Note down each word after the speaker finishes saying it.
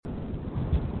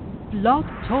Blog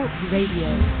Talk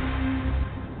Radio.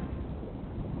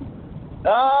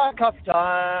 Coffee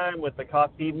time with the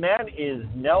Coffee Man is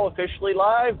now officially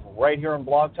live right here on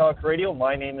Blog Talk Radio.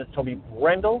 My name is Toby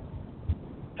Brendel.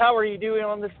 How are you doing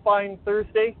on this fine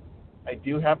Thursday? I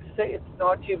do have to say it's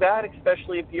not too bad,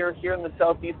 especially if you're here in the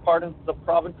southeast part of the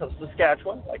province of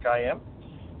Saskatchewan, like I am.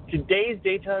 Today's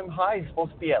daytime high is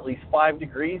supposed to be at least 5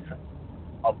 degrees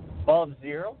above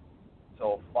zero,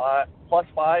 so plus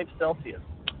 5 Celsius.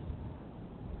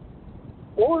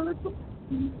 Or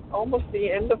almost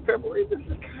the end of February. This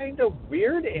is kind of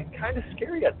weird and kind of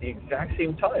scary at the exact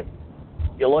same time.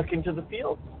 You look into the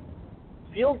fields.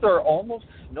 Fields are almost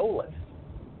snowless.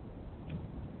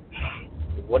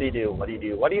 What do you do? What do you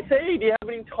do? What do you say? Do you have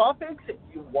any topics that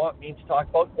you want me to talk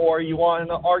about or you want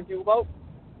to argue about?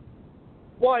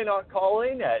 Why not call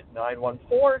in at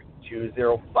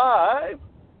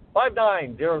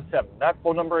 914-205-5907. That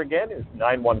phone number again is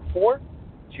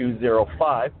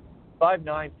 914-205-5907.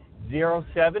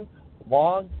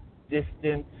 Long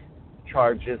distance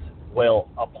charges will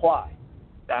apply.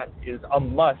 That is a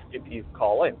must if you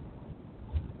call in.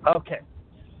 Okay.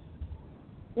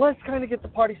 Let's kind of get the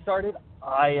party started.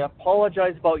 I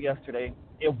apologize about yesterday.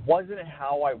 It wasn't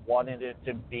how I wanted it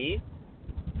to be.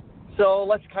 So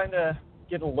let's kind of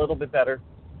get a little bit better.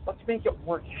 Let's make it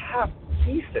work half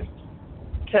decent.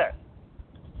 Okay.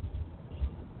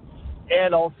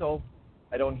 And also,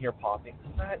 I don't hear popping. So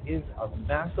that is a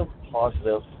massive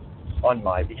positive on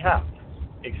my behalf.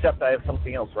 Except I have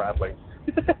something else rattling.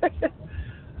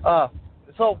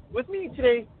 So with me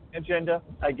today, agenda,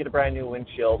 I get a brand new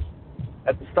windshield.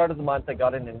 At the start of the month, I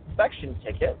got an inspection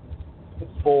ticket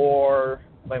for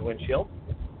my windshield.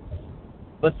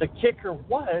 But the kicker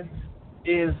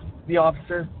is the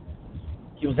officer,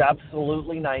 he was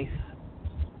absolutely nice.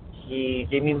 He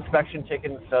gave me an inspection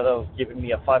ticket instead of giving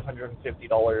me a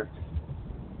 $550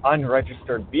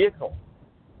 unregistered vehicle.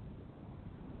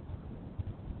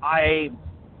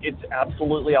 It's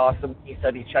absolutely awesome. He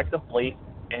said he checked the fleet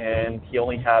and he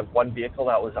only had one vehicle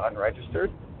that was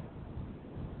unregistered.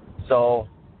 So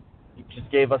he just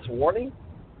gave us a warning.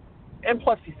 And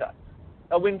plus he said,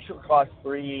 a windshield cost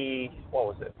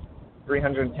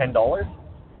 $310.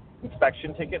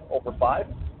 Inspection ticket over 5.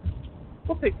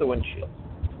 We'll take the windshield.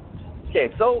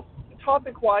 Okay, so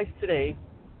topic-wise today,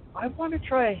 I want to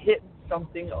try hitting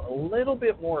something a little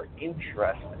bit more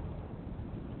interesting.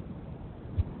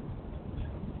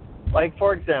 Like,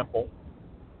 for example,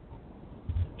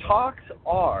 talks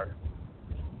are,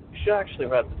 I should actually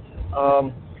read this,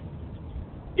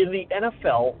 in the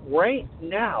NFL right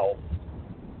now,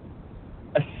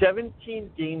 a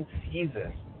 17-game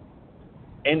season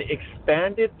and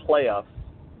expanded playoffs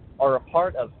are a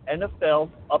part of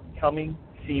NFL's upcoming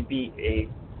CBA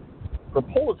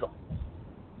proposal.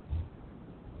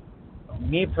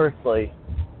 Me personally,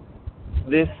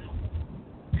 this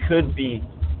could be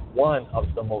one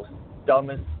of the most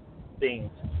dumbest things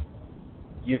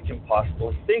you can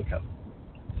possibly think of.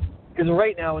 Because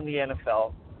right now in the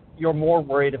NFL, you're more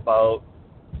worried about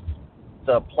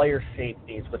the player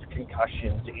safeties with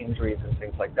concussions, injuries, and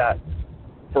things like that.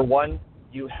 For one,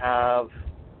 you have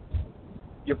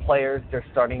your players, they're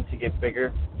starting to get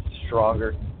bigger,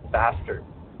 stronger, faster.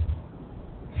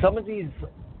 Some of these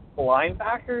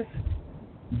linebackers,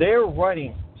 they're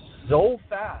running so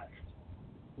fast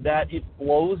that it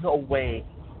blows away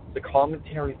the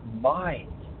commentary's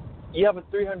mind. You have a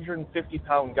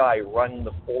 350-pound guy running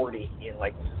the 40 in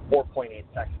like 4.8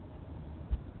 seconds.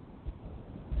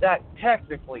 That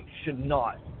technically should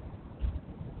not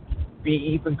be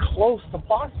even close to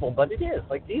possible, but it is.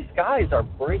 Like, these guys are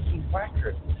breaking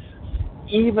records.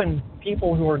 Even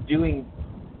people who are doing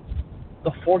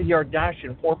the 40-yard dash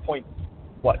in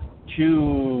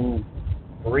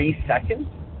 4.3 seconds?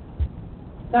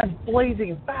 That's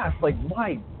blazing fast. Like,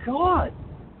 my God.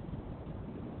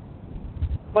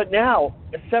 But now,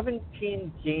 a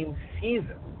 17-game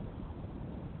season,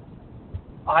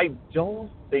 I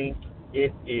don't think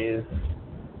it is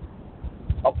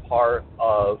a part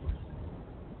of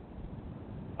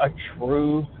a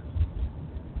true,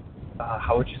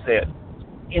 how would you say it,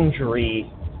 injury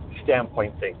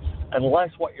standpoint thing.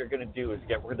 Unless what you're going to do is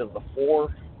get rid of the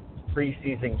 4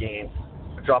 preseason games,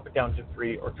 drop it down to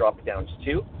 3 or drop it down to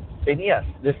 2, then yes,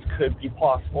 this could be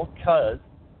possible because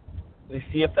the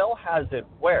CFL has it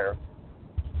where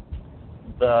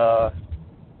the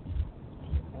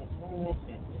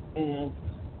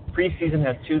preseason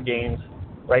has 2 games,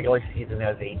 regular season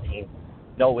has 18.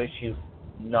 No issues,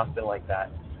 nothing like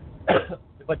that.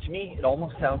 But to me, it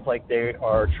almost sounds like they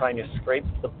are trying to scrape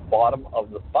the bottom of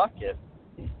the bucket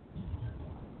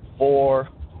for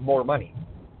more money.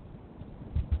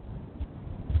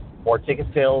 more ticket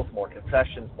sales, more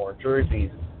concessions, more jerseys,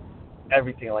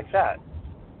 everything like that.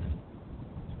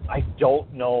 I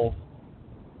don't know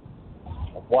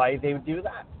why they would do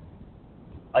that.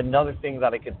 Another thing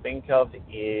that I could think of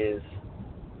is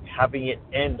having it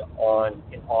end on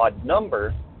an odd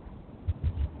number,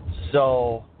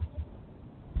 so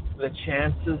the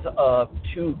chances of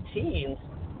two teams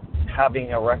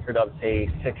having a record of, say,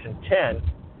 6-10,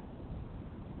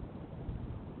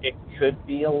 it could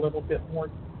be a little bit more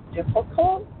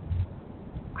difficult.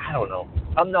 I don't know.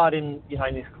 I'm not in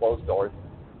behind these closed doors.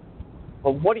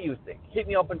 But what do you think? Hit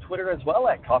me up on Twitter as well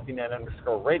at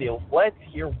CoffeeMan_radio. Let's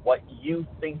hear what you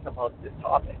think about this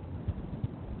topic.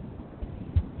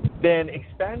 Then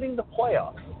expanding the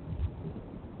playoffs.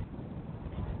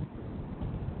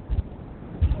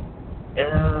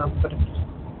 But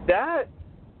that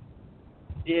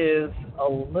is a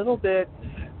little bit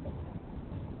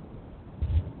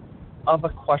of a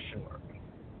question mark.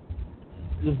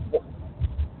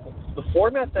 The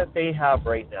format that they have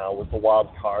right now with the wild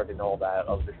card and all that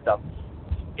other stuff,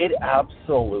 it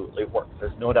absolutely works.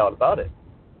 There's no doubt about it.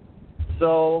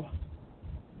 So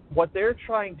what they're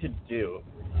trying to do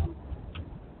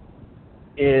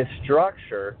is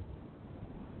structure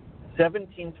 7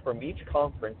 teams from each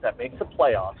conference that makes the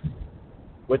playoffs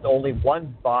with only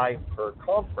one bye per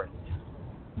conference.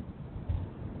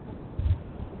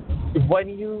 When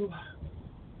you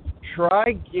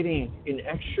try getting an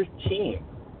extra team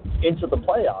into the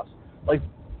playoffs, like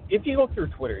if you go through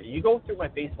Twitter, you go through my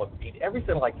Facebook feed,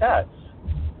 everything like that,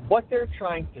 what they're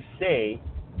trying to say,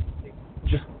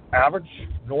 just average,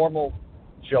 normal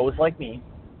Joes like me,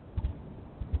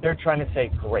 they're trying to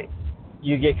say, great,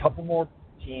 you get a couple more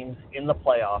teams in the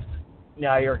playoffs,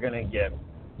 now you're going to get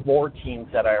more teams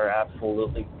that are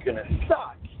absolutely going to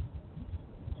suck.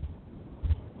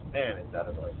 Man, is that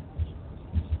annoying.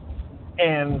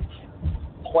 And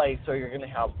play, so you're going to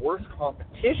have worse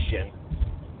competition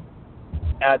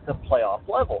at the playoff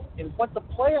level. And what the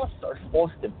playoffs are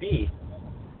supposed to be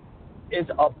is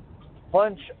a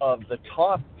bunch of the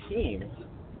top teams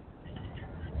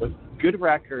with good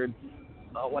records.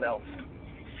 What else?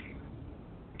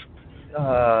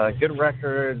 Good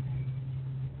records,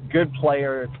 good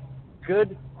players,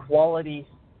 good quality.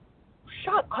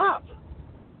 Shut up.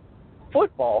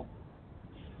 Football.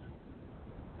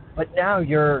 But now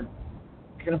you're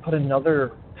going to put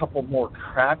another couple more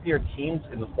crappier teams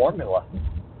in the formula.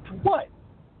 For what?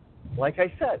 Like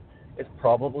I said, it's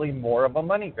probably more of a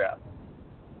money grab.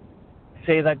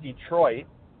 Say that Detroit,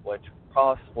 which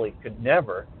possibly could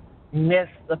never, miss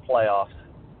the playoffs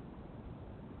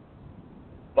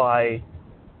by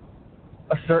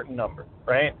a certain number,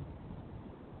 right?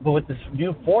 But with this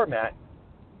new format,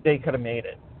 they could have made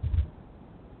it.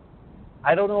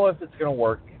 I don't know if it's going to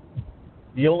work.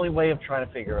 The only way of trying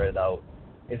to figure it out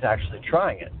is actually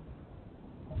trying it.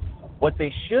 What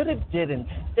they should have did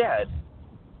instead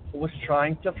was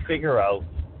trying to figure out.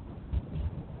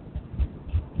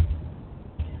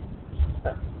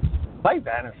 My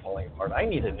van is falling apart. I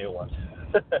need a new one.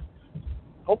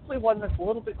 Hopefully one that's a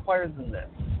little bit quieter than this.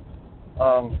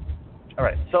 All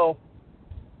right, so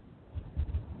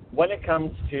when it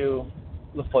comes to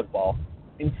the football,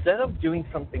 instead of doing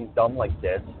something dumb like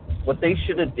this, what they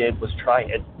should have did was try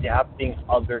adapting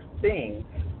other things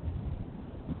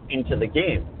into the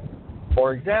game.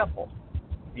 For example,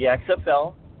 the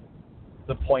XFL,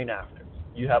 the point afters.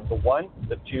 You have the 1,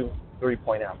 the 2, 3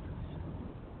 point afters.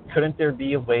 Couldn't there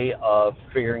be a way of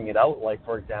figuring it out? Like,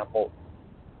 for example,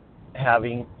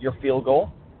 having your field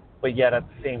goal, but yet at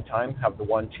the same time have the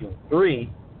 1, 2, 3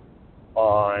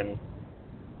 on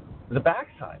the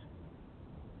backside.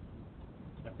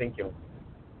 I'm thinking,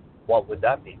 what would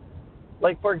that be?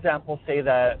 Like, for example, say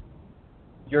that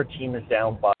your team is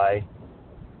down by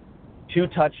 2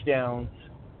 touchdowns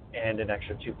and an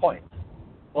extra 2 points.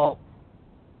 Well,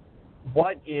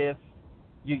 what if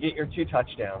you get your 2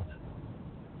 touchdowns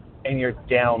and you're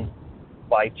down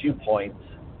by 2 points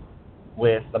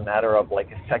with a matter of like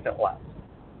a second left?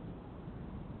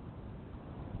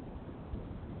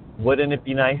 Wouldn't it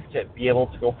be nice to be able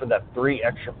to go for that 3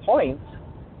 extra points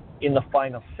in the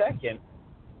final second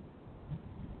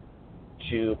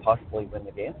to possibly win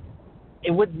the game?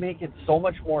 It would make it so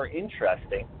much more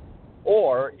interesting.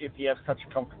 Or if you have such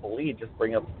a comfortable lead, just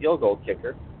bring up the field goal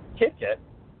kicker, kick it,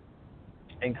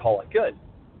 and call it good.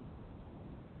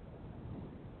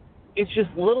 It's just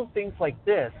little things like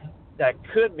this that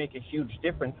could make a huge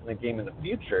difference in the game in the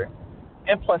future.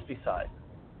 And plus, besides,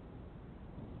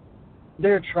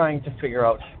 they're trying to figure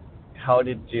out how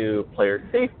to do player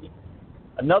safety.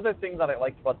 Another thing that I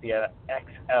liked about the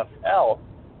XFL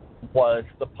was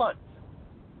the punts.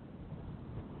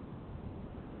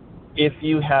 if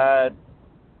you had,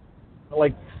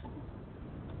 like,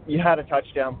 you had a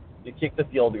touchdown, you kick the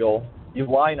field goal, you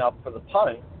line up for the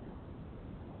punt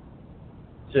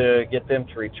to get them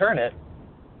to return it,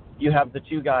 you have the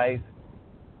two guys,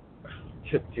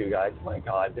 my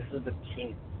God, this is a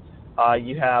team.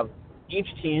 You have each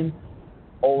team,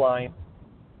 O-line,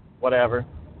 whatever,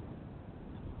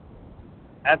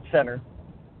 at center,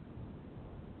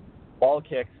 ball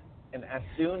kicks, and as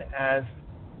soon as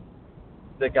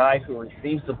the guy who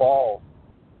receives the ball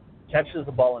catches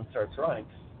the ball and starts running,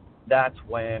 that's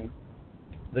when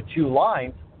the two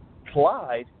lines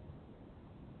collide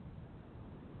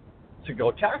to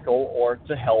go tackle or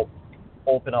to help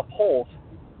open up holes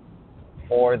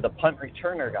for the punt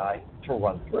returner guy to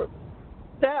run through.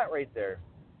 That right there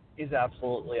is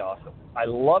absolutely awesome. I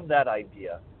love that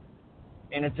idea.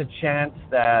 And it's a chance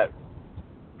that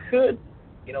could,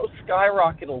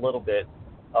 skyrocket a little bit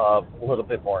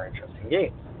more interesting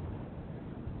games.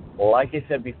 Like I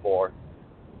said before,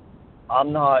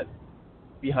 I'm not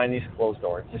behind these closed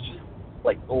doors. It's just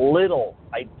like little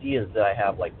ideas that I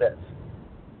have like this.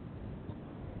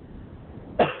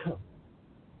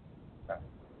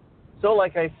 So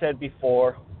like I said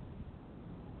before,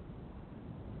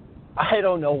 I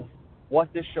don't know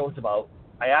what this show's about.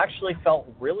 I actually felt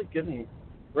really good and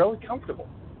really comfortable.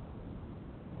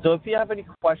 So if you have any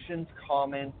questions,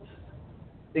 comments,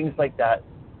 things like that,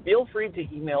 feel free to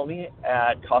email me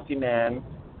at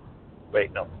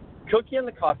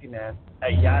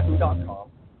cookieandthecoffeeman@yahoo.com,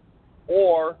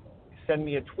 or send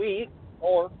me a tweet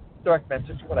or direct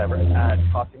message, whatever, at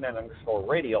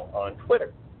coffeeman_radio on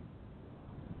Twitter.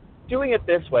 Doing it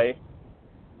this way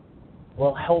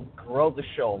will help grow the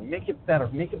show, make it better,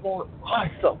 make it more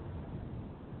awesome.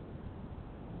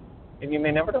 And you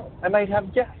may never know, I might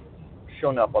have guests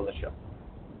showing up on the show.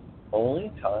 Only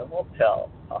time will tell.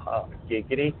 Haha,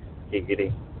 giggity,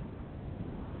 giggity.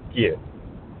 Yeah.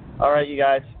 All right, you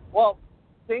guys. Well,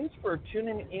 thanks for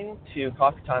tuning in to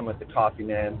Coffee Time with the Coffee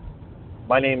Man.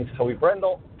 My name is Toby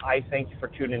Brendel. I thank you for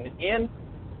tuning in.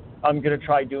 I'm going to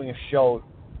try doing a show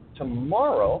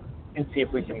tomorrow and see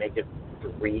if we can make it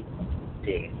 3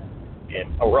 days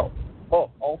in a row.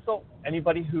 Oh, also,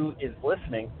 anybody who is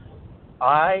listening,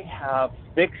 I have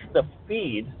fixed the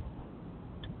feed,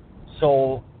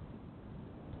 so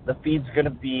the feed's going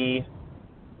to be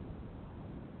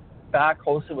back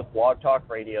hosted with Blog Talk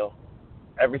Radio.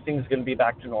 Everything's going to be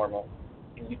back to normal,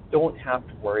 and you don't have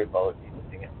to worry about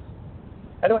anything else.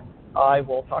 Anyway, I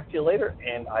will talk to you later,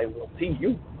 and I will see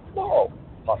you tomorrow,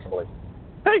 possibly.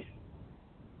 Peace!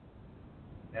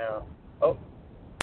 Now,